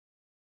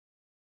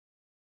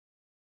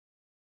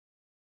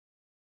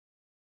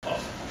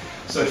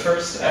So at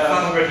first,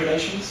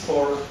 congratulations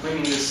for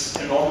bringing this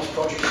enormous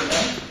project to an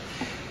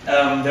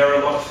end. There are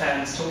a lot of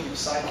fans totally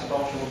excited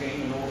about your game,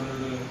 and all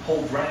the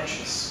whole branch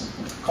is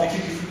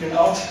completely freaking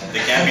out. They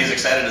can't be as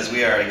excited as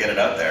we are to get it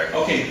out there.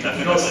 Okay,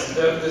 because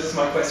this is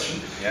my question.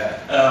 Yeah.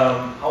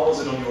 How was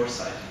it on your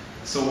side?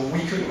 So we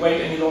couldn't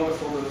wait any longer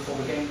for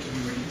the game to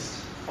be released.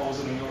 How was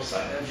it on your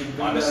side? Have you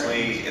been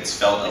Honestly, it's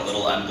felt a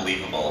little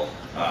unbelievable.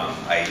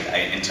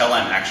 Until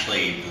I'm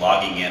actually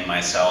logging in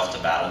myself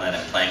to Battle.net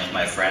and playing with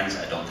my friends,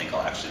 I don't think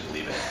I'll actually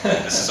believe it.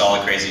 This is all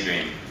a crazy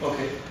dream.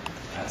 Okay.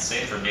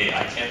 Same for me.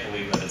 I can't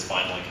believe that it's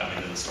finally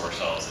coming to the store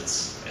shelves.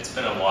 It's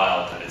been a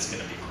while, but it's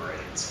going to be great.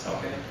 So.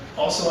 Okay.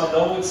 Also, I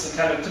know it's a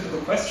kind of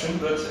typical question,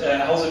 but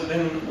how's it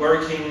been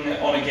working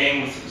on a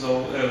game with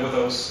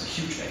those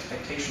huge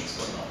expectations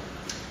going on?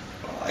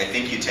 I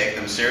think you take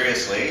them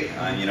seriously.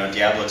 You know,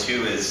 Diablo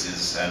 2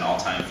 is an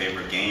all-time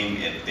favorite game.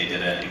 They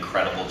did an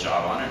incredible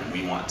job on it, and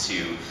we want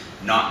to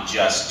not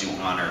just do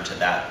honor to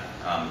that,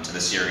 to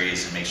the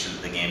series and make sure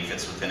that the game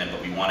fits within it,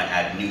 but we want to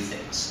add new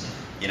things.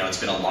 You know, it's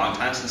been a long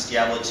time since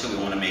Diablo 2.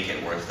 We want to make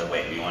it worth the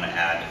wait. We want to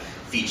add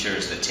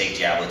features that take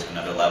Diablo to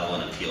another level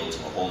and appeal to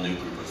a whole new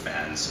group of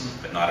fans,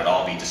 but not at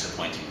all be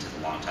disappointing to the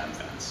longtime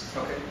fans.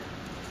 Okay.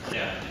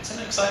 Yeah, it's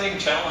an exciting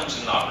challenge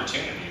and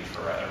opportunity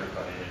for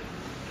everybody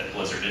at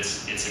Blizzard.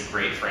 It's a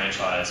great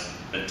franchise,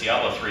 but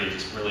Diablo 3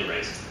 just really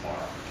raises the bar.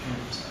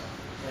 So.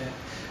 Yeah.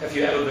 Have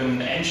you ever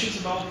been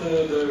anxious about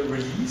the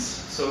release?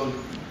 So,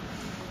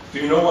 do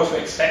you know what to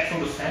expect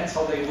from the fans,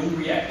 how they will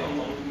react on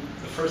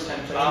the first-time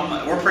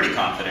play? We're pretty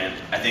confident.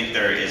 I think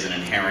there is an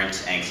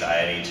inherent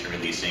anxiety to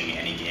releasing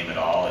any game at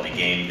all, and a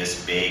game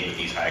this big with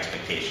these high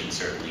expectations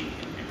certainly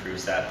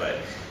improves that, but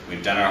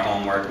we've done our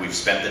homework, we've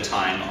spent the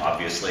time,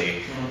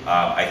 obviously.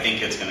 I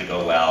think it's going to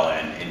go well,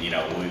 and you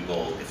know, we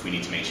will, if we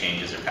need to make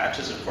changes or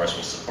patches, of course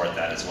we'll support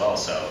that as well.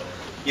 So,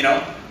 you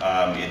know,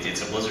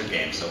 it's a Blizzard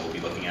game, so we'll be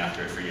looking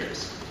after it for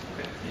years.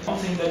 Okay. One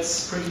thing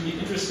that's pretty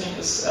interesting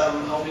is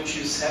how did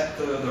you set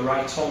the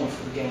right tone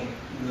for the game,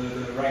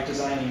 the right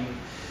designing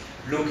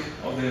look,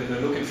 or the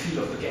look and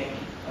feel of the game.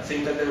 I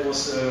think that there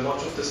was a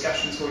lot of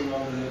discussions going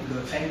on in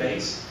the fan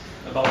base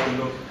about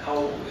the look.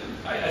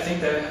 I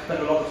think there have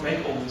been a lot of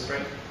makeovers,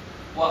 right?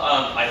 Well,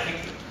 I think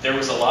there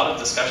was a lot of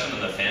discussion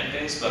in the fan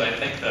base, but I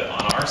think that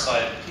on our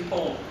side,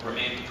 people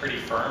remained pretty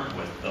firm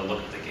with the look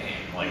of the game,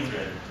 like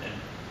and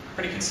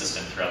pretty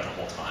consistent throughout the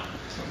whole time.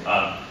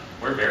 Okay.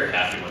 We're very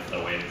happy with the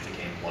way that the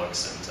game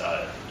looks,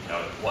 and you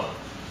know,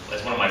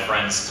 as one of my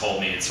friends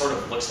told me, it sort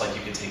of looks like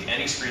you could take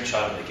any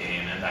screenshot of the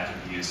game, and that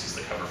can be used as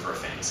the cover for a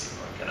fantasy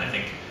book. And I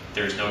think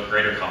there's no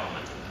greater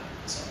compliment than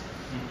that. So.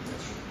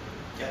 That's true.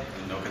 Yeah,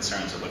 no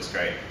concerns. It looks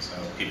great. So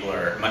people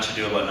are much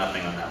ado about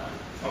nothing on that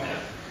one. Okay.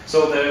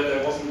 So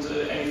there wasn't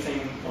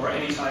anything or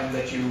any time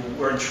that you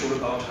weren't sure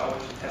about how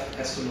it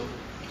has to look?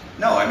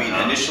 No, I mean,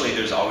 initially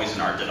there's always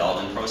an art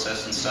development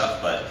process and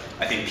stuff, but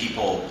I think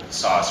people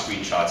saw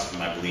screenshots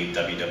from, I believe,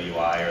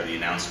 WWI or the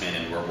announcement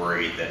and were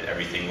worried that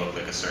everything looked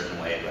like a certain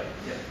way.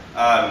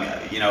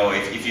 But, you know,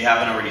 if you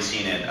haven't already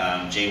seen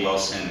it, Jay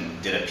Wilson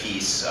did a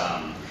piece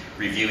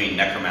reviewing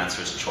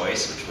Necromancer's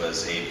Choice, which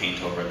was a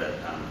paint-over that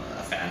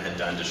a fan had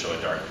done to show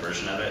a dark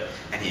version of it,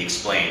 and he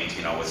explained,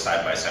 you know, with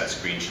side-by-side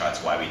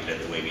screenshots why we did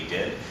it the way we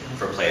did,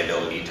 for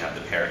playability, to have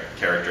the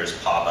characters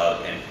pop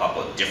out and pop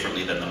out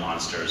differently than the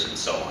monsters and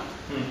so on.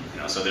 You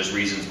know, so there's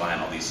reasons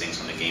behind all these things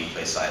on the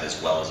gameplay side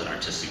as well as an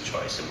artistic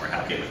choice, and we're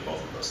happy with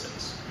both of those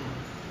things.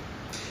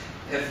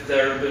 Have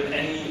there been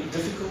any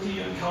difficulty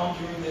you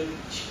encountered during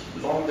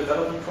the long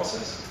development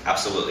process?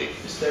 Absolutely.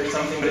 Is there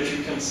something that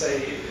you can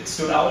say it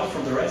stood out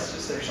from the rest?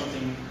 Is there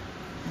something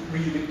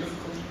really big difficulty?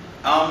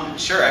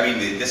 Sure. I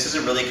mean, this is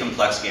a really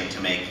complex game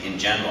to make in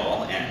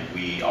general, and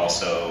we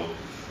also,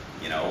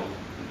 you know,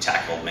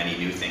 tackled many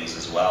new things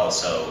as well.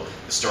 So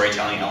the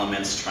storytelling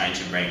elements, trying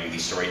to bring the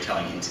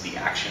storytelling into the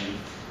action.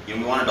 You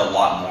know, we wanted a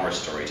lot more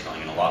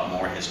storytelling and a lot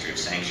more history of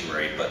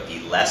Sanctuary, but be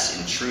less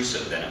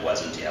intrusive than it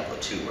was in Diablo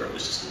 2, where it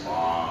was just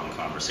long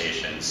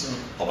conversations,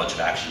 a whole bunch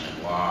of action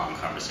and long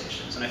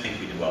conversations. And I think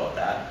we did well at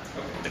that.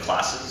 Okay. The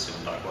classes, you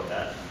want to talk about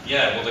that?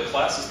 Yeah, well, the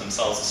classes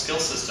themselves, the skill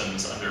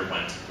systems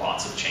underwent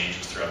lots of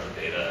changes throughout the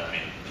beta. I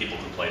mean, people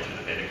who played through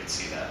the beta could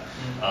see that.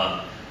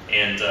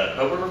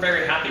 But we were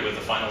very happy with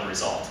the final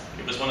result.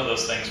 It was one of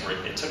those things where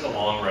it took a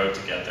long road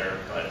to get there,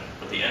 but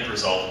the end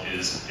result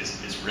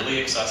is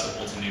really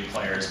accessible to new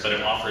players, but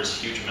it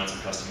offers huge amounts of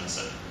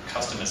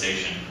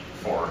customization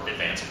for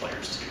advanced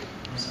players too.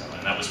 So,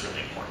 and that was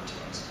really important to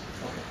us.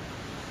 Okay.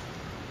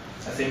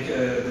 I think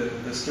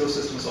the skill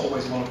system is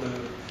always one of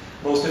the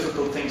most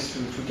difficult things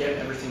to get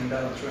everything in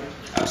balance, right?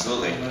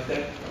 Absolutely. Something like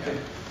that. Okay.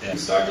 Yeah. You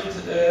started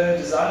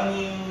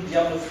designing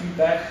Diablo 3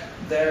 back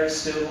there,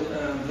 still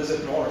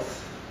Blizzard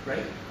North,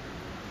 right?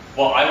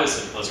 Well, I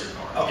was at Blizzard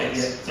North. Okay,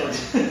 yes. Yeah,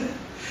 sorry.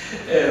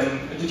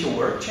 Did your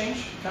work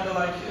change, kind of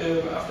like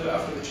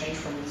after the change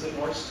from Blizzard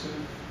North to?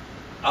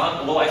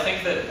 Well, I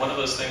think that one of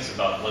those things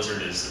about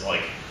Blizzard is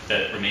like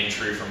that remained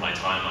true from my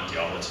time on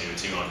Diablo 2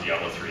 to on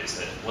Diablo 3 is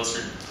that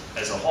Blizzard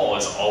as a whole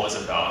is always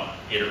about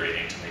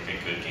iterating to make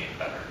a good game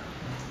better.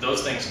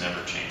 Those things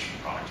never change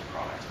from product to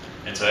product.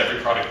 And so every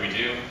product we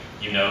do,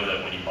 you know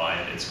that when you buy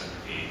it, it's going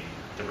to be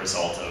the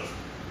result of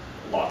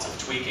lots of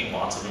tweaking,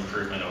 lots of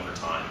improvement over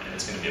time, and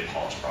it's going to be a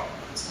polished product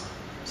when it's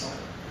done.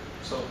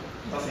 So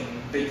nothing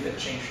big that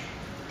changed.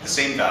 The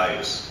same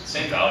values.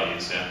 Same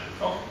values, yeah.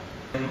 Oh.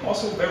 And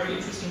also a very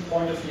interesting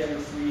point of Diablo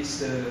 3 is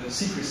the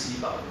secrecy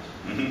about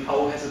it. Mm-hmm.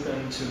 How has it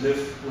been to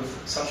live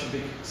with such a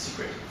big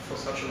secret for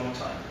such a long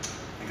time?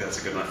 I think that's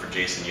a good one for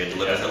Jason. You had to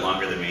live with it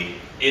longer than me.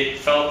 It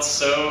felt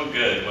so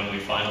good when we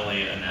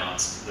finally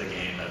announced the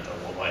game at the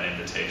Worldwide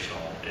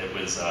Invitational. It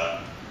was,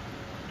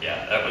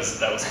 yeah, that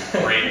was a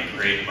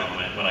great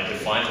moment when I could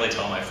finally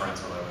tell my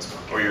friends what I was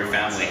working on. Or your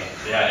family.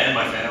 So, yeah, and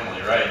my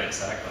family, right,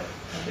 exactly.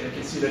 Okay, I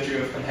can see that you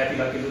have been happy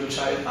like a little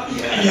child.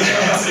 Yeah,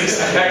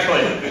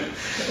 exactly.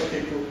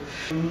 Okay, cool.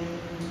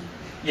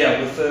 Yeah,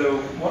 with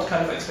what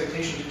kind of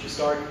expectation did you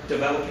start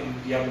developing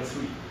Diablo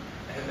 3?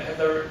 Have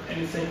there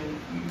anything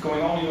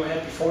going on in your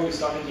head before you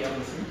started Diablo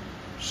 3?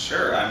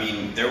 Sure. I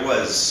mean, there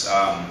was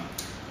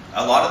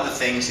a lot of the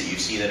things that you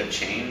see that have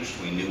changed.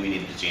 We knew we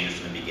needed to change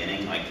from the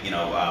beginning. Like,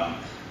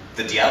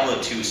 the Diablo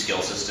 2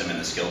 skill system and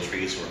the skill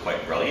trees were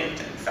quite brilliant.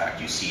 And in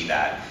fact, you see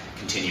that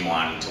continue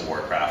on into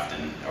Warcraft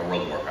or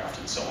World of Warcraft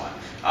and so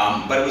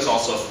on. But it was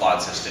also a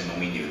flawed system, and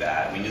we knew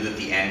that. We knew that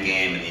the end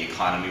game and the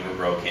economy were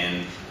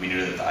broken. We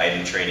knew that the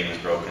item trading was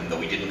broken, though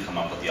we didn't come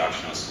up with the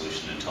optional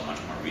solution until much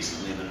more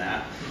recently than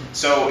that.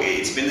 So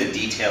it's been the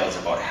details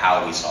about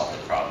how we solved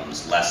the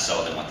problems, less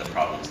so than what the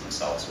problems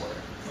themselves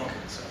were. Okay.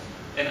 So.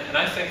 And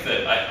I think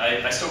that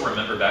I still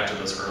remember back to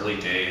those early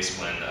days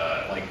when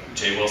like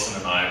Jay Wilson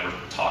and I were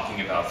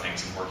talking about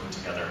things and working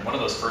together. And one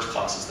of those first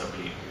classes that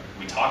we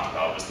talked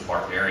about was the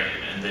barbarian,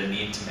 and the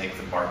need to make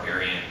the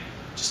barbarian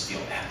just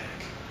feel epic.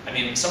 I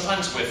mean,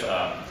 sometimes with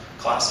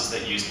classes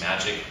that use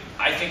magic,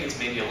 I think it's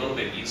maybe a little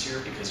bit easier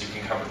because you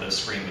can cover the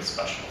screen with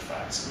special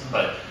effects. Mm-hmm.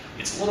 But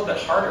it's a little bit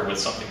harder with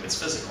something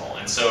that's physical.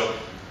 And so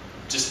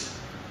just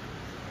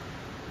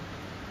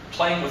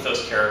playing with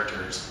those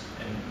characters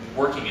and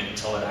working it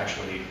until it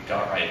actually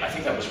got right, I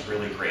think that was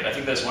really great. I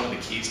think that's one of the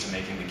keys to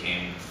making the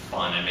game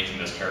fun and making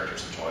those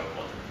characters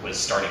enjoyable, was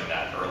starting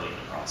that early in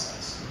the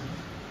process.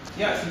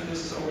 Yeah, I think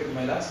this is already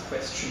my last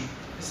question.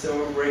 Is there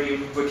already a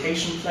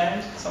vacation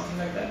planned, something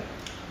like that?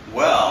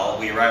 Well,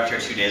 we arrived here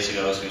 2 days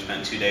ago, so we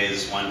spent 2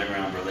 days wandering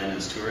around Berlin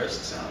as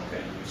tourists.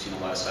 Okay. We've seen a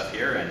lot of stuff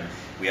here, and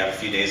we have a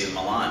few days in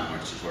Milan,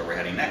 which is where we're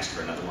heading next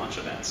for another launch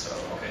event. So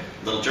okay.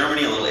 A little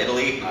Germany, a little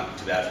Italy, not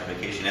too bad for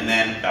vacation, and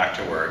then back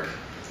to work.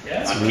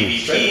 Yeah, on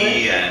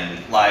PvP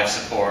and live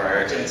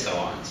support and so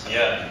on. So.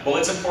 Yeah, well,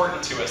 it's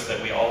important to us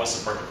that we always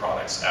support the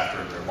products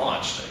after they're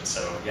launched, and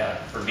so yeah,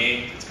 for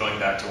me, it's going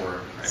back to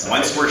work. Right. So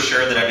once we're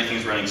sure that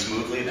everything's running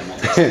smoothly, then we'll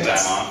take some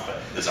time off,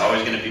 but there's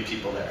always going to be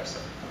people there.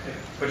 So. Okay,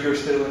 but you're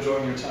still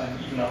enjoying your time,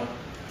 even now.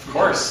 Of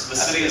course, the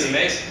city is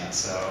amazing,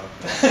 so.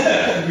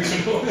 We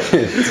should know.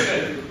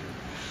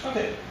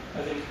 Okay,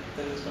 I think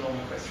that has been all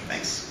my questions.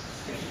 Thanks.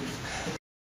 Thank you.